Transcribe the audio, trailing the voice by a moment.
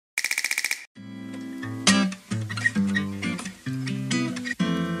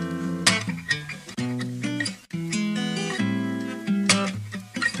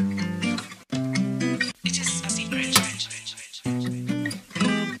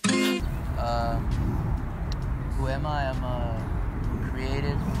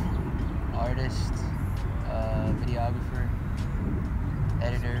artist, videographer,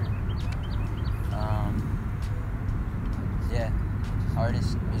 editor,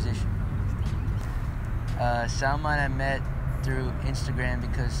 artist, musician. Salman I met through Instagram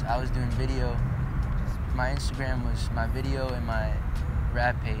because I was doing video. My Instagram was my video and my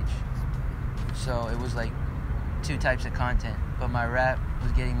rap page. So it was like two types of content, but my rap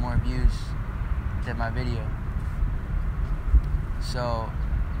was getting more views than my video. So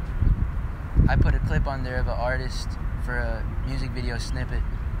I put a clip on there of an artist for a music video snippet,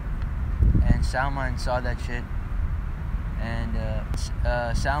 and Salman saw that shit.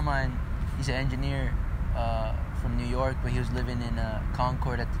 And Salman, he's an engineer from New York, but he was living in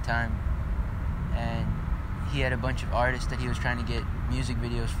Concord at the time, and he had a bunch of artists that he was trying to get music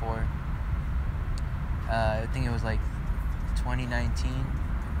videos for. I think it was like 2019.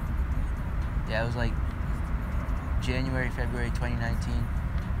 Yeah, it was like January, February 2019.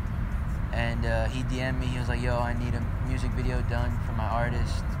 And he DM'd me. He was like, "Yo, I need a music video done for my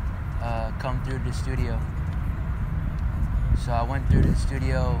artist. Come through to the studio." So I went through to the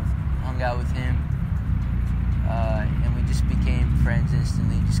studio, hung out with him, and we just became friends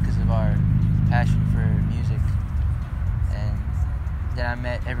instantly just because of our passion for music. And then I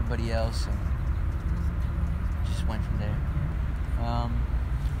met everybody else and just went from there.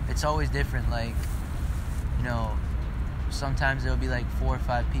 It's always different, like, you know, sometimes there'll be like 4 or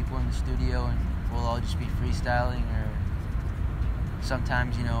 5 people in the studio and we'll all just be freestyling, or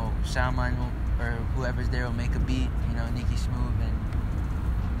sometimes, you know, Salman will, or whoever's there will make a beat, you know, Nicky Smooth, and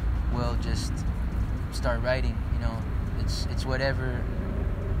we'll just start writing, you know. It's whatever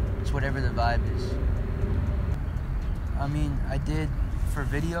the vibe is. I mean, I did, for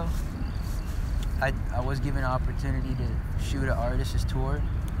video, I was given an opportunity to shoot an artist's tour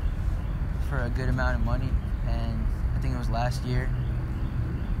for a good amount of money, and I think it was last year,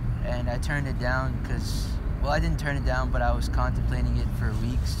 and I turned it down because, well, I didn't turn it down, but I was contemplating it for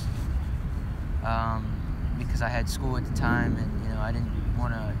weeks, because I had school at the time, and, you know, I didn't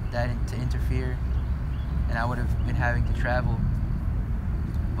want that to interfere, and I would have been having to travel.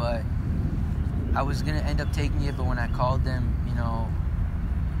 But I was gonna end up taking it, but when I called them, you know,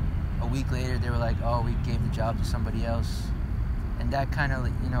 a week later, they were like, "Oh, we gave the job to somebody else," and that kind of,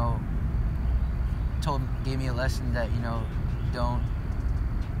 you know, gave me a lesson that, you know, don't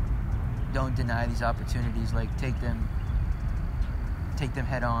deny these opportunities. Like, take them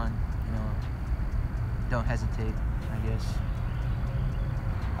head on, you know. Don't hesitate, I guess.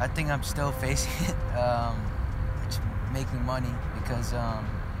 I think I'm still facing it, it's making money, because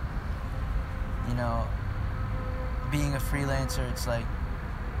you know, being a freelancer, it's like,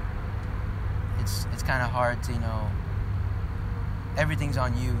 it's kind of hard to, you know, everything's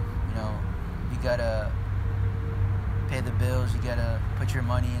on you, you know. You gotta pay the bills, you gotta put your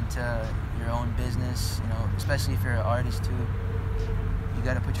money into your own business, you know, especially if you're an artist too. You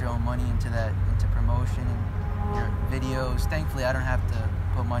gotta put your own money into promotion and your videos. Thankfully, I don't have to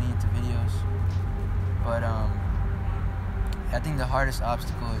put money into videos, but I think the hardest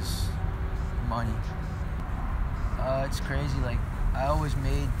obstacle is money. It's crazy, like, I always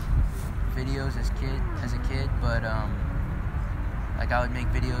made videos as a kid, but like, I would make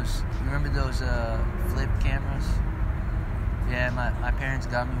videos. You remember those flip cameras? Yeah, my parents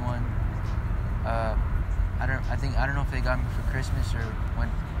got me one. I don't know if they got me for Christmas or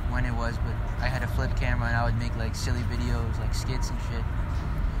when it was, but I had a flip camera, and I would make like silly videos, like skits and shit.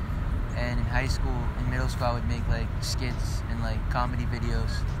 And in high school, in middle school, I would make like skits and like comedy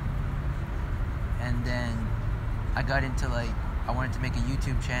videos. And then I got into, like, I wanted to make a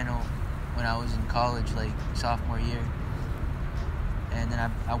YouTube channel when I was in college, like sophomore year. And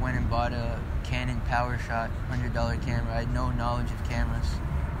then I went and bought a Canon PowerShot $100 camera. I had no knowledge of cameras.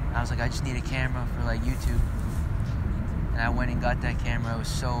 I was like, I just need a camera for like YouTube. And I went and got that camera. It was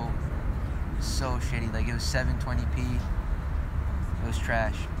so shitty. Like, it was 720p. It was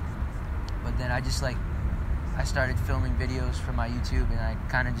trash. But then I just, like, I started filming videos for my YouTube, and I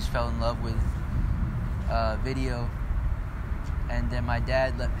kind of just fell in love with video. And then my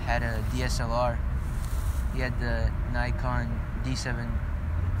dad had a DSLR. He had the Nikon D7000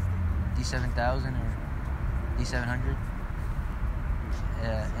 or D700.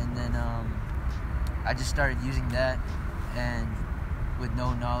 And then I just started using that, and with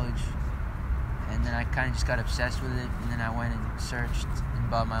no knowledge. And then I kind of just got obsessed with it, and then I went and searched and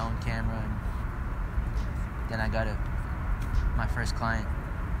bought my own camera, and then I got my first client.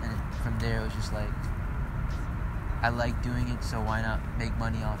 And from there, it was just like, I like doing it, so why not make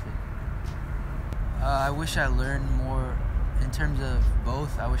money off it? I wish I learned more, in terms of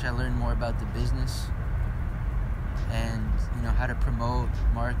both. I wish I learned more about the business and, you know, how to promote,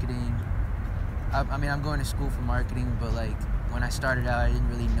 marketing, I mean, I'm going to school for marketing, but like when I started out, I didn't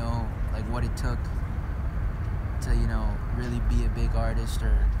really know like what it took to, you know, really be a big artist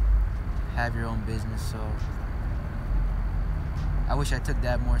or have your own business. So I wish I took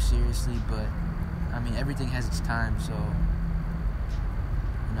that more seriously, but I mean, everything has its time, so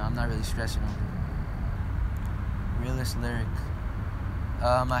you know, I'm not really stressing over it. Realist lyric.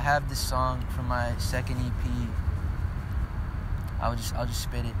 I have this song from my second EP. I'll just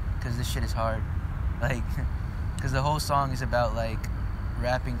spit it because this shit is hard. Like, because the whole song is about like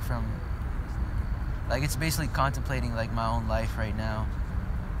rapping from, like, it's basically contemplating like my own life right now.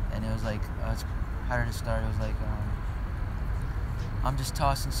 And it was like, how did it start? It was like, I'm just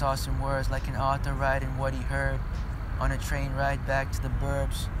saucing words like an author writing what he heard on a train ride back to the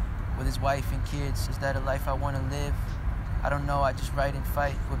burbs with his wife and kids. Is that a life I want to live? I don't know, I just write and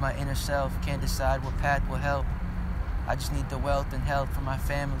fight with my inner self. Can't decide what path will help. I just need the wealth and help from my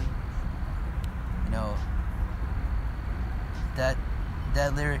family. You know,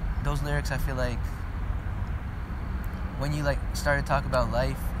 those lyrics, I feel like when you like start to talk about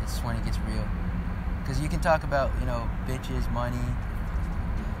life, it's when it gets real. Because you can talk about, you know, bitches, money,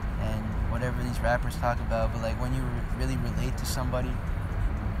 and whatever these rappers talk about, but like when you really relate to somebody,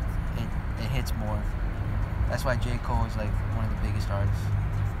 it hits more. That's why J. Cole is like one of the biggest artists.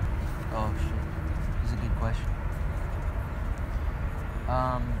 Oh shit, this is a good question.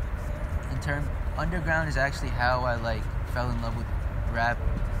 Underground is actually how I like fell in love with rap.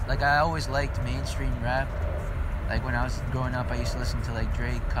 Like, I always liked mainstream rap. Like when I was growing up, I used to listen to like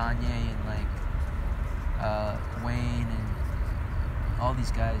Drake, Kanye, and like Wayne and all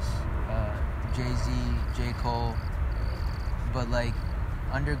these guys, Jay-Z, J. Cole. But like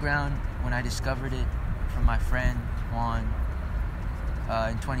underground, when I discovered it from my friend Juan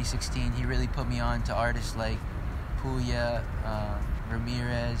in 2016, he really put me on to artists like Puya,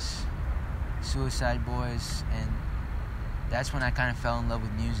 Ramirez, Suicide Boys, and that's when I kind of fell in love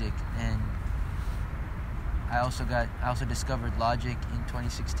with music. And I also discovered Logic in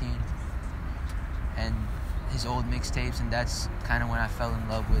 2016 and his old mixtapes, and that's kind of when I fell in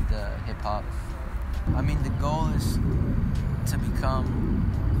love with hip-hop. I mean, the goal is to become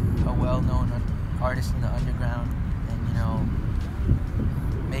a well-known artist in the underground and, you know,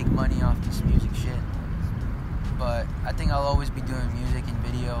 make money off this music shit. But I think I'll always be doing music and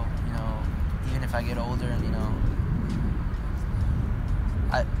video, you know, even if I get older, and, you know,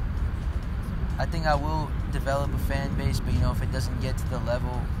 I think I will develop a fan base, but, you know, if it doesn't get to the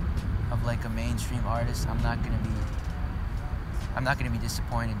level of like a mainstream artist, I'm not gonna be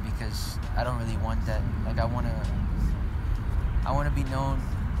disappointed, because I don't really want that. Like, I wanna be known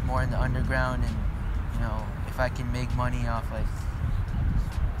more in the underground, and, you know, if I can make money off like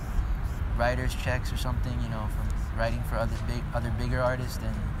writers' checks or something, you know, from writing for other bigger artists,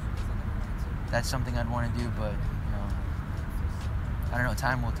 then that's something I'd want to do. But, you know, I don't know,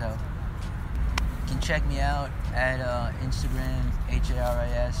 time will tell. You can check me out at Instagram,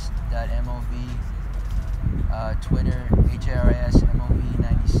 HARIS.MOV, Twitter,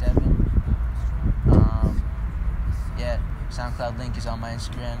 HARISMOV97. Yeah, SoundCloud link is on my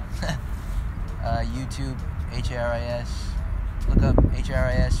Instagram. YouTube, HARIS. Look up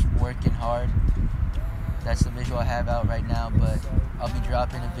HARIS Working Hard. That's the visual I have out right now, but I'll be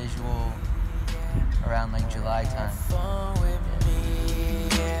dropping a visual around like July time.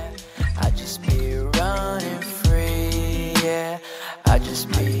 I just be running free, yeah. I just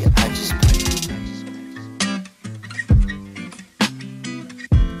be